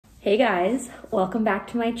Hey guys, welcome back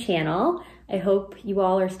to my channel. I hope you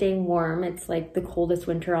all are staying warm. It's like the coldest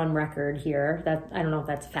winter on record here. I don't know if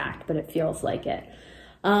that's a fact, but it feels like it.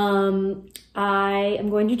 I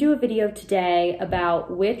am going to do a video today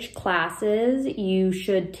about which classes you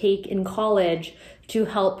should take in college to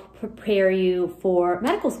help prepare you for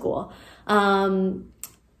medical school.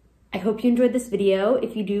 I hope you enjoyed this video.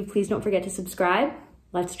 If you do, please don't forget to subscribe.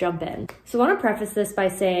 Let's jump in. So I want to preface this by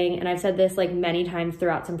saying, and I've said this like many times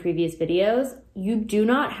throughout some previous videos, you do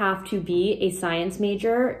not have to be a science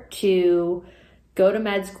major to go to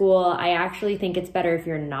med school. I actually think it's better if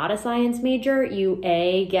you're not a science major. You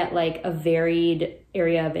get like a varied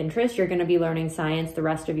area of interest. You're going to be learning science the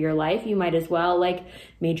rest of your life. You might as well like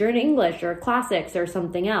major in English or classics or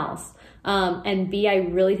something else. And B, I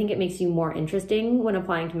really think it makes you more interesting when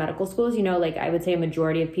applying to medical schools. You know, like I would say a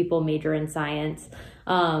majority of people major in science.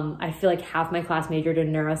 I feel like half my class majored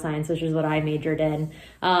in neuroscience, which is what I majored in.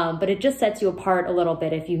 But it just sets you apart a little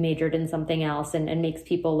bit if you majored in something else and makes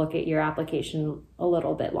people look at your application a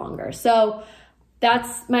little bit longer. So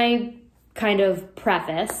that's my kind of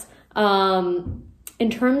preface. In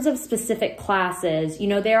terms of specific classes, you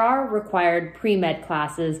know, there are required pre-med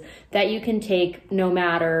classes that you can take no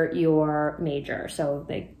matter your major. So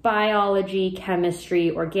like biology, chemistry,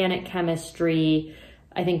 organic chemistry,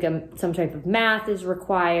 I think some type of math is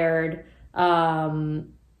required,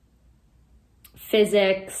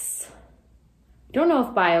 physics. I don't know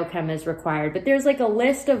if biochem is required, but there's like a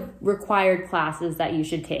list of required classes that you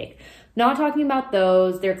should take. Not talking about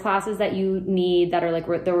those. They're classes that you need that are like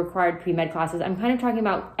the required pre-med classes. I'm kind of talking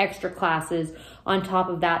about extra classes on top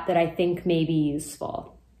of that I think may be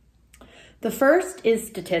useful. The first is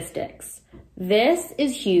statistics. This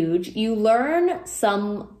is huge. You learn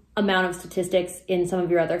some amount of statistics in some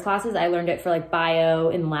of your other classes. I learned it for like bio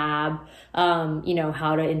in lab, you know,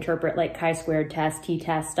 how to interpret like chi-squared test,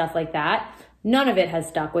 t-test, stuff like that. None of it has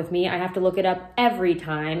stuck with me. I have to look it up every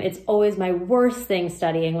time. It's always my worst thing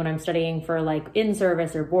studying when I'm studying for like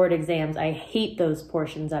in-service or board exams. I hate those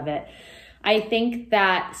portions of it. I think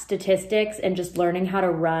that statistics and just learning how to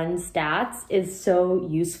run stats is so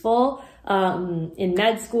useful in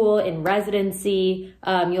med school, in residency.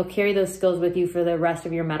 You'll carry those skills with you for the rest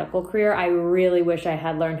of your medical career. I really wish I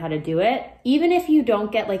had learned how to do it. Even if you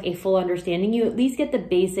don't get like a full understanding, you at least get the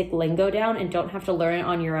basic lingo down and don't have to learn it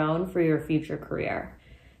on your own for your future career.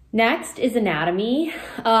 Next is anatomy.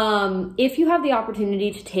 If you have the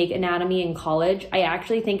opportunity to take anatomy in college, I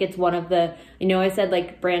actually think it's one of the, you know, I said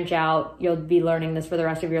like branch out, you'll be learning this for the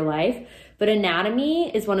rest of your life. But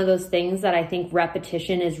anatomy is one of those things that I think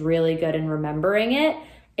repetition is really good in remembering it.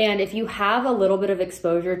 And if you have a little bit of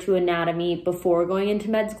exposure to anatomy before going into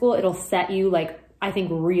med school, it'll set you like, I think,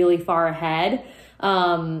 really far ahead.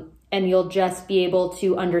 And you'll just be able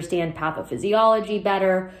to understand pathophysiology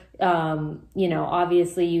better. You know,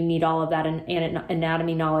 obviously you need all of that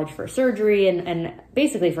anatomy knowledge for surgery and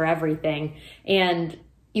basically for everything. And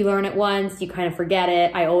you learn it once, you kind of forget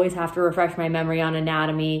it. I always have to refresh my memory on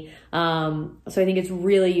anatomy. So I think it's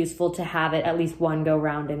really useful to have it at least one go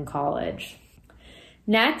round in college.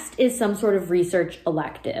 Next is some sort of research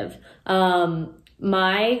elective.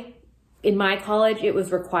 In my college, it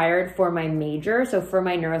was required for my major. So for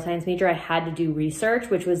my neuroscience major, I had to do research,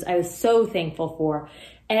 I was so thankful for.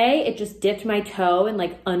 It just dipped my toe in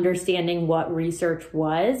like understanding what research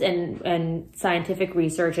was and scientific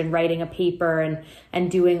research and writing a paper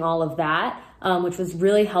and doing all of that, which was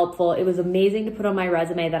really helpful. It was amazing to put on my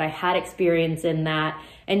resume that I had experience in that,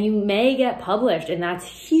 and you may get published, and that's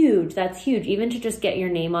huge. That's huge. Even to just get your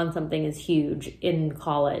name on something is huge in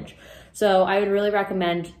college. So I would really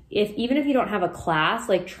recommend, even if you don't have a class,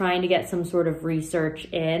 like trying to get some sort of research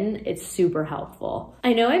in, it's super helpful.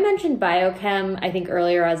 I know I mentioned biochem, I think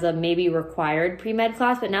earlier as a maybe required pre-med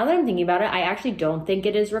class, but now that I'm thinking about it, I actually don't think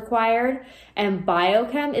it is required. And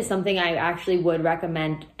biochem is something I actually would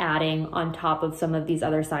recommend adding on top of some of these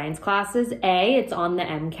other science classes. It's on the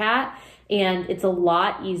MCAT. And it's a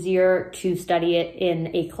lot easier to study it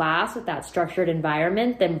in a class with that structured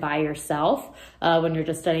environment than by yourself when you're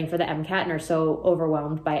just studying for the MCAT and are so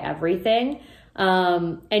overwhelmed by everything.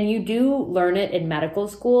 And you do learn it in medical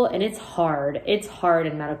school, and it's hard. It's hard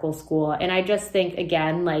in medical school. And I just think,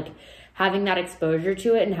 again, like having that exposure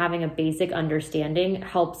to it and having a basic understanding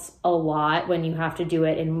helps a lot when you have to do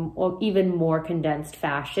it in even more condensed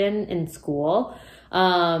fashion in school.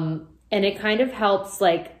 And it kind of helps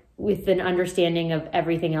like with an understanding of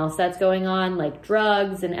everything else that's going on, like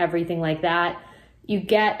drugs and everything like that. You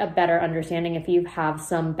get a better understanding if you have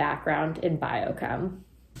some background in biochem.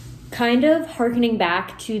 Kind of harkening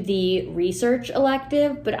back to the research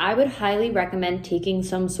elective, but I would highly recommend taking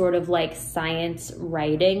some sort of like science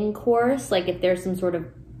writing course. Like if there's some sort of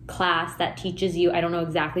class that teaches you, I don't know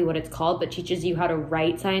exactly what it's called, but teaches you how to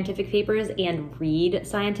write scientific papers and read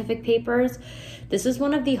scientific papers. This is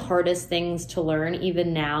one of the hardest things to learn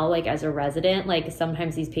even now, like as a resident. Like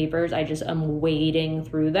sometimes these papers, I just am wading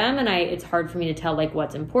through them and it's hard for me to tell like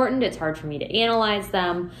what's important. It's hard for me to analyze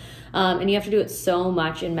them. And you have to do it so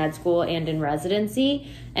much in med school and in residency.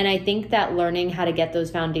 And I think that learning how to get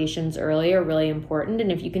those foundations early are really important.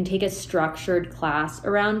 And if you can take a structured class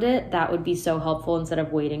around it, that would be so helpful instead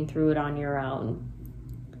of wading through it on your own.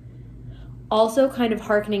 Also, kind of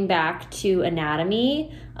harkening back to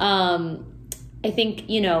anatomy, I think,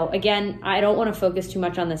 again, I don't want to focus too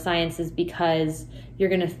much on the sciences because you're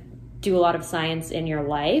going to do a lot of science in your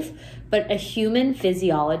life, but a human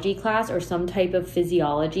physiology class or some type of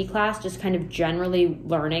physiology class, just kind of generally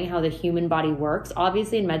learning how the human body works.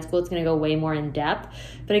 Obviously in med school, it's going to go way more in depth,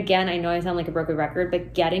 but again, I know I sound like a broken record,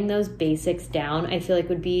 but getting those basics down, I feel like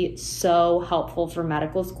would be so helpful for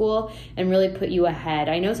medical school and really put you ahead.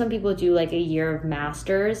 I know some people do like a year of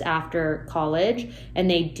masters after college and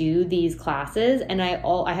they do these classes, and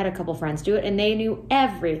I had a couple friends do it and they knew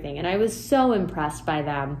everything and I was so impressed by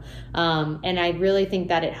them. And I really think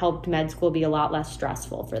that it helped med school be a lot less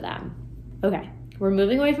stressful for them. Okay, we're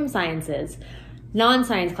moving away from sciences.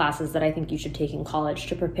 Non-science classes that I think you should take in college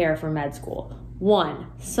to prepare for med school.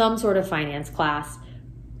 1, some sort of finance class.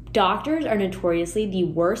 Doctors are notoriously the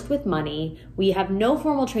worst with money. We have no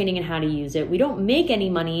formal training in how to use it. We don't make any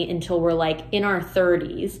money until we're like in our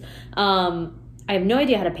 30s. I have no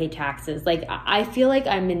idea how to pay taxes. Like, I feel like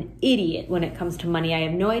I'm an idiot when it comes to money. I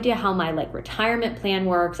have no idea how my like retirement plan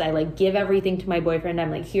works. I like give everything to my boyfriend.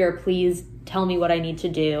 I'm like, here, please tell me what I need to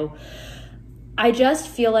do. I just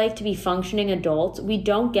feel like to be functioning adults, we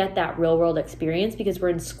don't get that real world experience because we're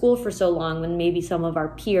in school for so long when maybe some of our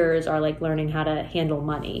peers are like learning how to handle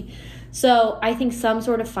money. So I think some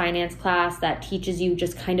sort of finance class that teaches you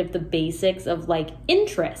just kind of the basics of like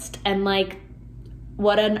interest and like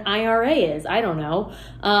what an IRA is, I don't know,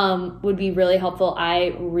 would be really helpful.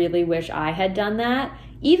 I really wish I had done that,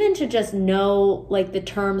 even to just know like the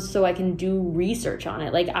terms so I can do research on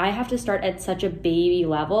it. Like I have to start at such a baby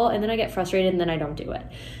level and then I get frustrated and then I don't do it.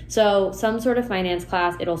 So some sort of finance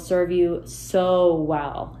class, it'll serve you so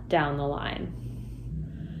well down the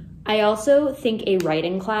line. I also think a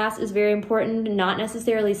writing class is very important, not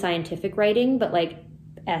necessarily scientific writing, but like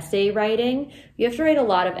essay writing. You have to write a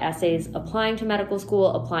lot of essays applying to medical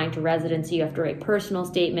school, applying to residency. You have to write personal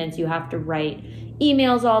statements. You have to write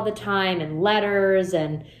emails all the time and letters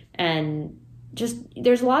and just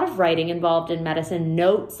there's a lot of writing involved in medicine.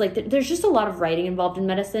 Notes, like there's just a lot of writing involved in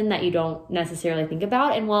medicine that you don't necessarily think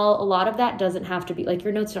about. And while a lot of that doesn't have to be like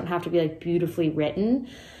your notes don't have to be like beautifully written,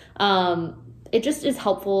 it just is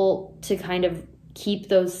helpful to kind of keep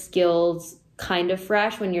those skills kind of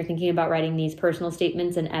fresh when you're thinking about writing these personal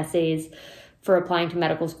statements and essays for applying to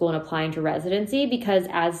medical school and applying to residency, because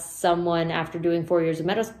as someone after doing 4 years of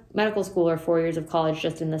medical school or 4 years of college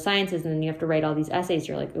just in the sciences, and then you have to write all these essays,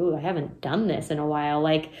 you're like, ooh, I haven't done this in a while.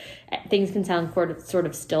 Like things can sound sort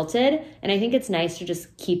of stilted. And I think it's nice to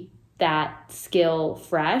just keep that skill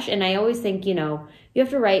fresh. And I always think, you have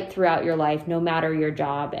to write throughout your life, no matter your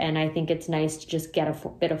job. And I think it's nice to just get a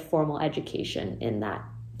bit of formal education in that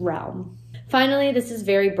realm. Finally, this is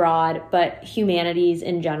very broad, but humanities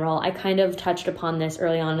in general. I kind of touched upon this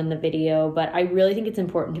early on in the video, but I really think it's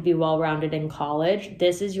important to be well-rounded in college.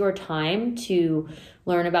 This is your time to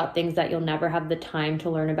learn about things that you'll never have the time to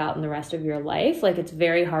learn about in the rest of your life. Like it's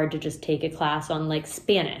very hard to just take a class on like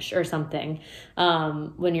Spanish or something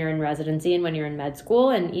when you're in residency and when you're in med school,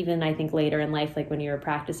 and even I think later in life, like when you're a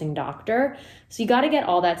practicing doctor. So you got to get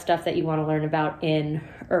all that stuff that you want to learn about in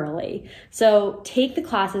early. So take the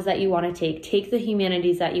classes that you want to take the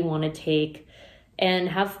humanities that you want to take, and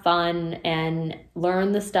have fun and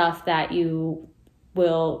learn the stuff that you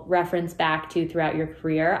will reference back to throughout your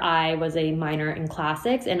career. I was a minor in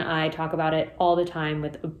classics and I talk about it all the time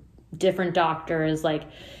with different doctors, like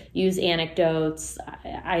use anecdotes.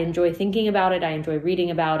 I enjoy thinking about it. I enjoy reading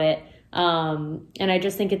about it. And I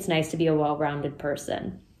just think it's nice to be a well-rounded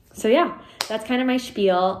person. So yeah, that's kind of my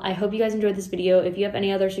spiel. I hope you guys enjoyed this video. If you have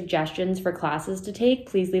any other suggestions for classes to take,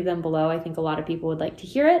 please leave them below. I think a lot of people would like to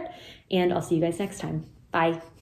hear it, and I'll see you guys next time. Bye.